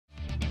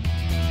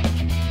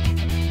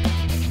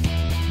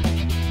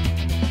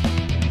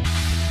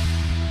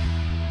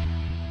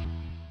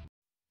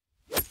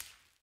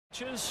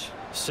catches,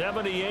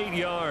 78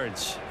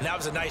 yards. And that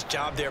was a nice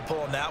job there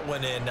pulling that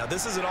one in. Now,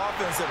 this is an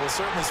offense that will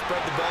certainly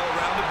spread the ball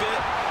around a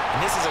bit,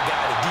 and this is a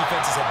guy the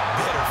defenses have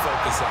better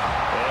focus on.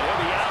 And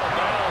he'll be out of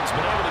bounds,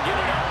 been able to get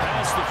it up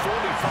past the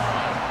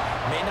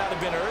 45. May not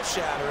have been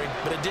earth-shattering,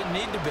 but it didn't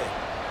need to be.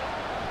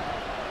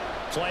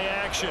 Play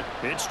action.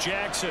 It's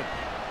Jackson.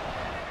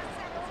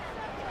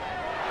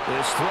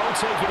 This throw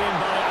taken in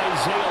by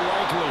Isaiah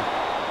Likely.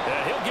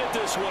 And he'll get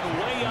this one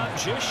way up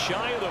just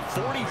shy of the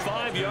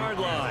 45-yard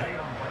line.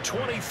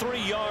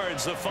 23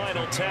 yards, the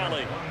final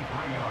tally.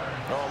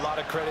 Oh, a lot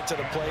of credit to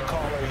the play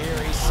caller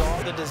here. He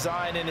saw the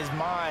design in his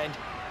mind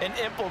and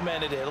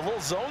implemented it. A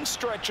little zone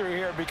stretcher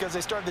here because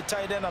they started the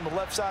tight end on the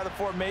left side of the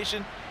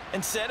formation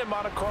and sent him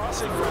on a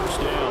crossing.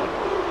 First down.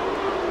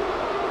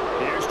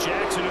 Here's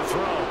Jackson to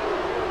throw.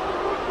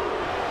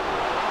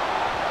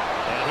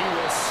 And he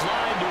will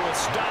slide to a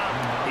stop.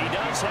 He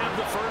does have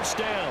the first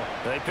down.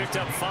 They picked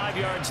up 5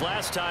 yards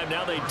last time.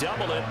 Now they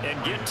double it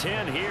and get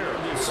 10 here.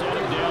 The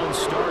second down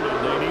started.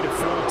 They need a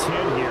full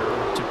 10 here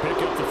to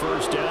pick up the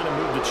first down and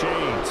move the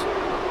chains.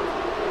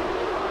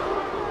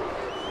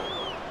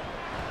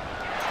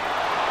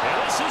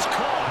 And this is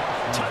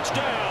caught.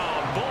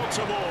 Touchdown,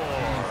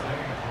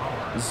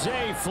 Baltimore.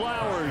 Zay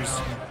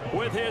Flowers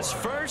with his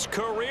first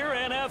career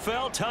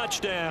NFL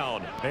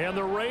touchdown. And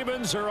the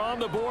Ravens are on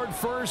the board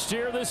first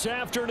here this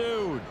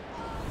afternoon.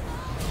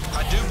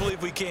 I do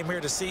believe we came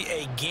here to see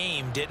a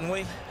game, didn't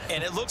we?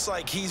 And it looks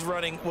like he's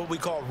running what we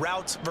call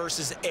routes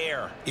versus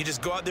air. You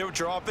just go out there with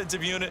your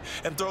offensive unit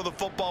and throw the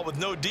football with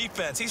no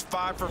defense. He's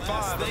 5 for 5.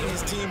 Last thing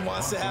his team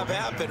wants to have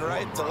happen,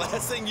 right? The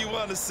last thing you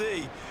want to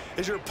see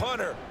is your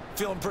punter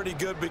feeling pretty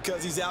good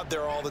because he's out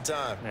there all the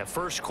time. Yeah,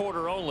 first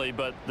quarter only,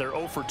 but they're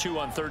 0 for 2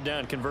 on third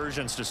down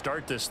conversions to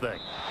start this thing.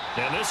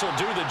 And this will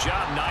do the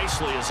job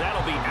nicely as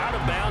that'll be out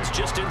of bounds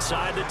just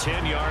inside the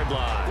 10-yard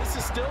line. This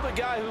is still the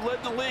guy who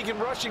led the league in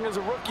rushing as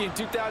a rookie in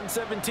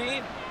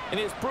 2017, and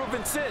he has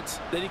proven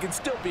since that he can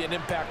still be an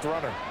impact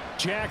runner.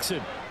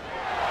 Jackson.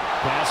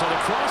 Pass on the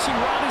crossing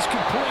route is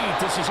complete.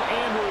 This is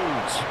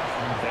Andrews.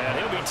 And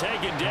he'll be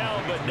taken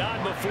down, but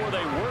not before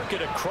they work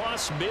it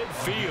across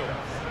midfield.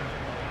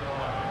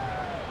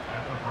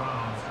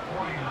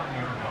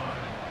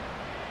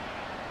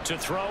 To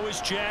throw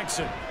is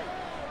Jackson.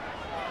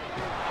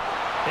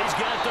 He's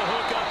got the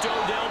hook up to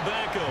Odell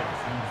Beckham.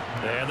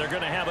 And they're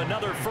going to have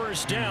another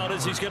first down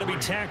as he's going to be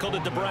tackled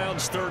at the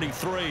Browns'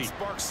 33.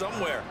 Spark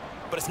somewhere,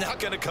 but it's not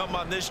going to come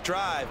on this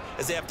drive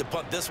as they have to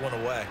punt this one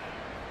away.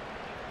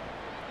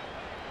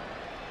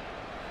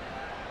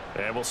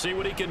 And we'll see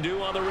what he can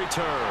do on the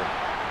return.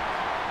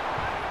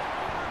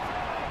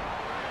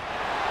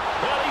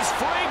 Well, he's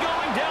free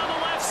going down the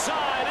left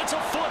side. It's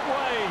a foot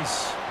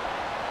race.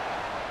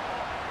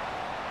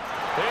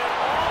 And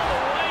all the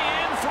way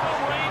in for a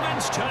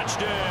Ravens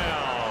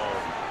touchdown.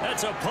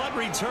 That's a punt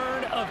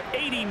return of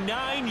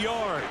 89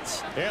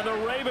 yards. And the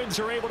Ravens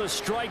are able to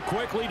strike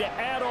quickly to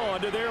add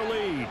on to their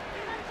lead.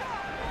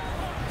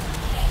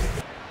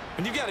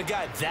 When you've got a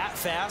guy that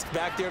fast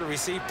back there to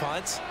receive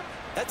punts,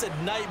 that's a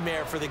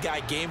nightmare for the guy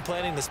game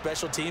planning, the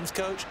special teams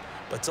coach,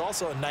 but it's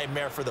also a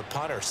nightmare for the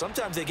punter.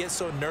 Sometimes they get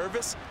so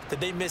nervous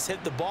that they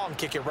mishit the ball and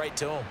kick it right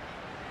to him.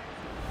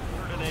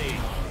 3rd and 8.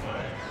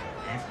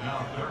 It's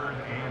now 3rd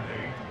and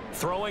 8.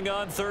 Throwing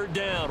on third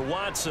down,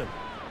 Watson.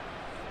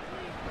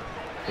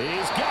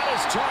 He's got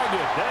his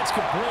target. That's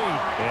complete.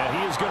 And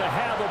he is going to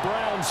have the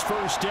Browns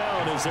first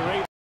down as they're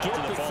able to get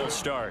to the false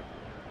start.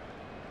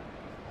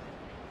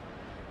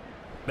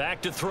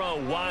 Back to throw,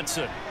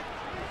 Watson.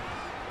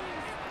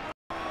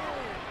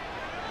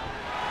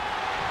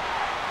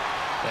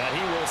 And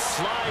he will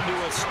slide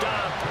to a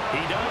stop.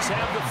 He does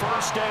have the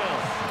first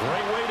down.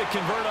 Great way to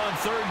convert on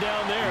third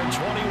down there.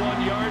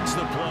 21 yards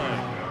the play.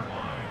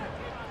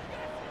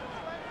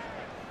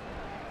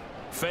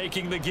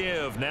 Faking the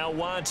give. Now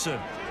Watson.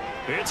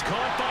 It's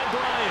caught by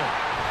Bryant.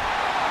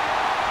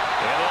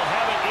 And they'll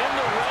have it in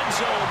the red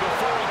zone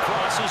before he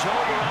crosses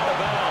over out of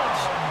bounds.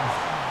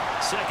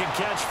 Second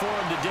catch for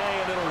him today,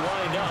 and it'll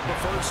wind up a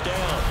first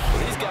down. Well,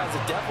 these guys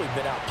have definitely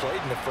been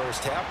outplayed in the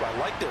first half. I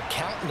like their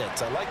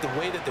countenance. I like the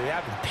way that they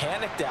haven't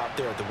panicked out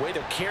there, the way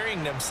they're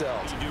carrying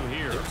themselves. What do you do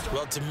here?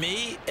 Well, to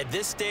me, at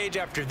this stage,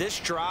 after this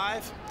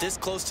drive, this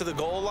close to the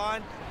goal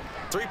line,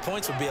 3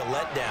 points would be a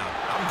letdown.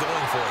 I'm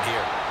going for it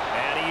here.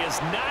 And he is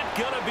not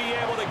going to be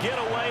able to get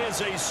away as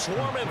they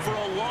swarm him for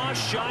a loss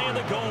shy of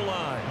the goal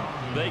line.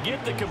 They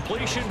get the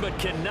completion but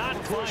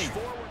cannot push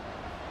forward.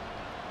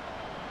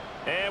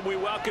 And we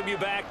welcome you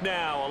back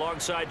now.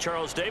 Alongside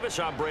Charles Davis,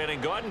 I'm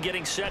Brandon Gaudin,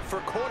 getting set for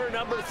quarter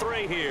number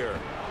 3 here.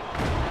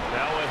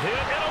 Now a hit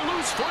and a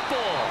loose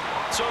football.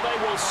 So they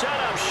will set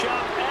up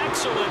shop.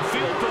 Excellent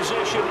field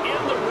position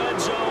in the red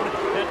zone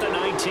at the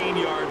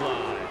 19-yard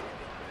line.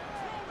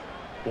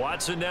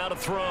 Watson now to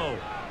throw.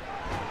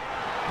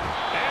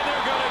 And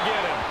they're going to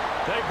get him.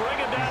 They bring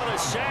him down to the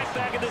sack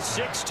back at the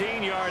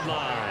 16-yard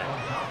line.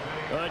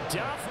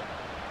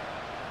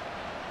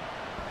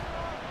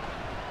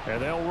 And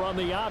they'll run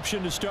the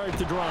option to start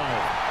the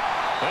drive.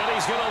 And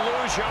he's going to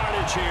lose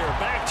yardage here.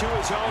 Back to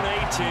his own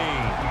 18.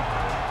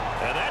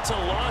 And that's a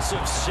loss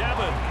of 7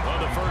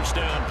 on the first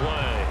down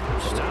play.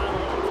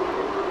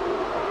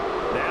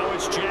 Now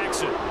it's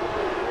Jackson.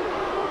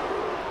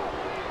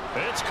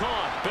 It's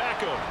caught.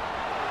 Beckham.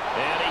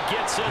 And he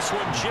gets this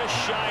one just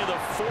shy of the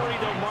 40.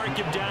 They'll mark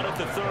him down at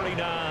the 39.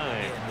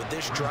 And with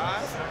this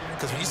drive,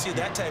 because when you see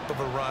that type of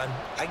a run,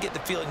 I get the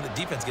feeling the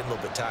defense getting a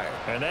little bit tired.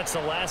 And that's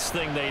the last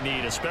thing they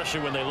need, especially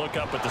when they look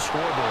up at the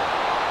scoreboard.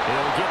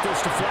 He'll get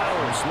this to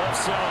Flowers,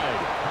 left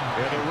side.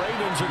 And the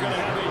Ravens are going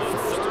to have a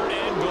 3rd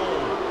and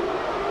goal.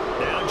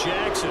 Now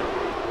Jackson.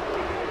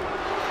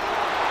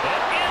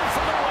 And in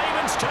for the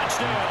Ravens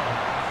touchdown.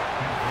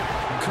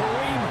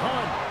 Kareem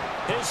Hunt,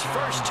 his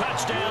first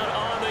touchdown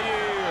on the year.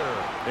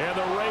 And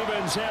the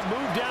Ravens have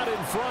moved out in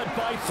front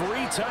by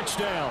 3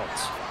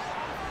 touchdowns.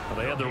 Well,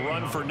 they had the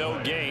run for no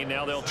gain.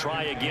 Now they'll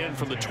try again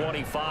from the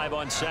 25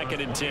 on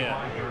 2nd and 10.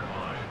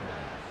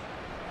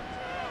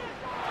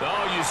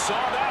 Oh, you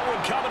saw that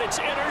one coming. It's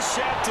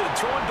intercepted.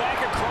 Thrown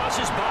back across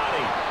his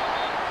body.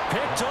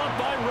 Picked up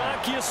by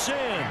Rocky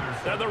Sin.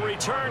 And the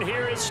return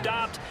here is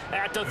stopped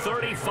at the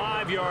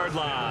 35-yard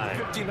line.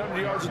 1,500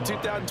 yards in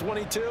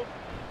 2022.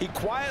 He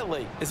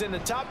quietly is in the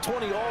top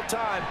 20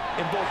 all-time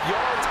in both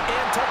yards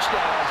and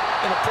touchdowns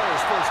in a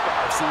player's first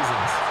 5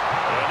 seasons.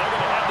 And they're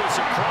going to have this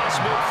across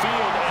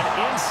midfield and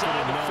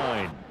inside the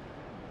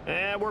 9.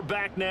 And we're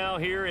back now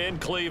here in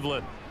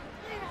Cleveland.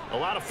 A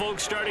lot of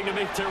folks starting to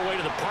make their way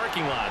to the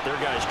parking lot. Their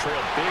guys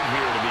trailed big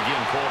here to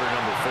begin quarter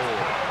number 4.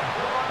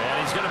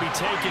 And he's going to be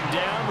taken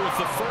down with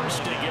the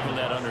first to give him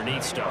that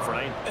underneath stuff,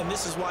 right? And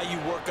this is why you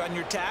work on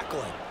your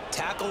tackling.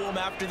 Tackle them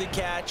after the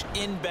catch,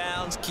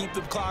 inbounds, keep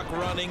the clock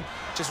running.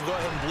 Just go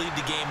ahead and bleed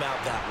the game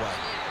out that way.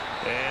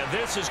 And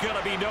this is going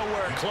to be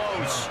nowhere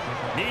close.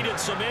 Needed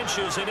some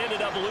inches and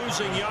ended up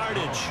losing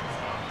yardage.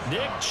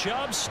 Nick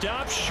Chubb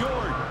stopped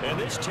short. And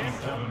this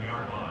 10-point.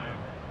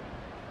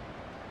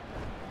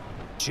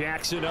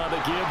 Jackson on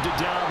the give to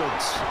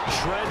Dobbins.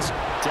 Shreds.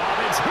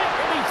 Dobbins hit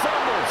and he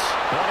fumbles.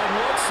 But it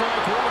looks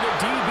like one of the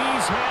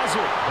DBs has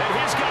it. And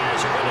his guys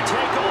are going to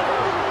take over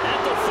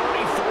at the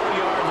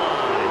 34-yard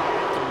line.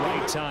 At the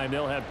right time,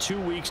 they'll have 2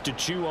 weeks to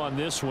chew on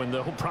this one,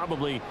 though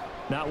probably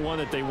not one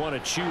that they want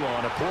to chew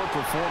on. A poor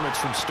performance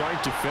from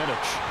start to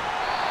finish.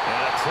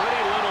 And a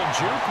pretty little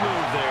juke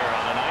move there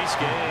on a nice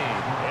game.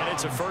 And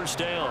it's a first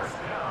down.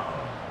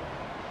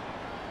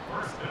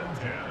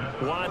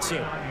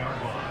 Watson.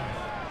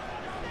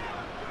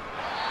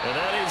 And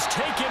that is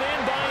taken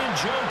in by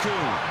Njoku.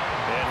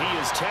 And he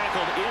is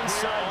tackled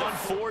inside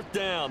the 4th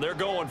down. They're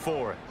going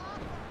for it.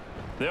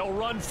 They'll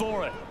run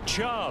for it.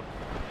 Chubb.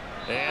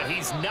 And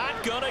he's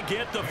not going to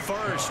get the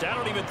first. I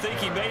don't even think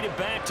he made it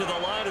back to the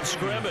line of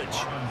scrimmage.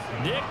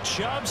 Nick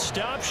Chubb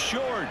stops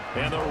short.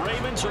 And the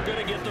Ravens are going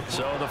to get the...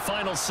 So the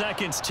final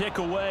seconds tick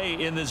away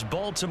in this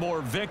Baltimore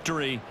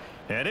victory.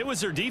 And it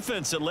was their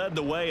defense that led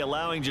the way,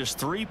 allowing just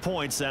 3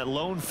 points, that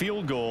lone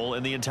field goal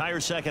in the entire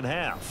second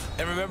half.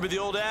 And remember the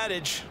old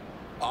adage,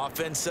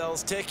 offense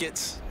sells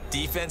tickets.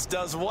 Defense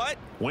does what?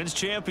 Wins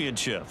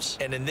championships.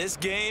 And in this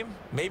game,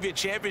 maybe a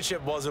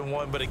championship wasn't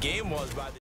won, but a game was by the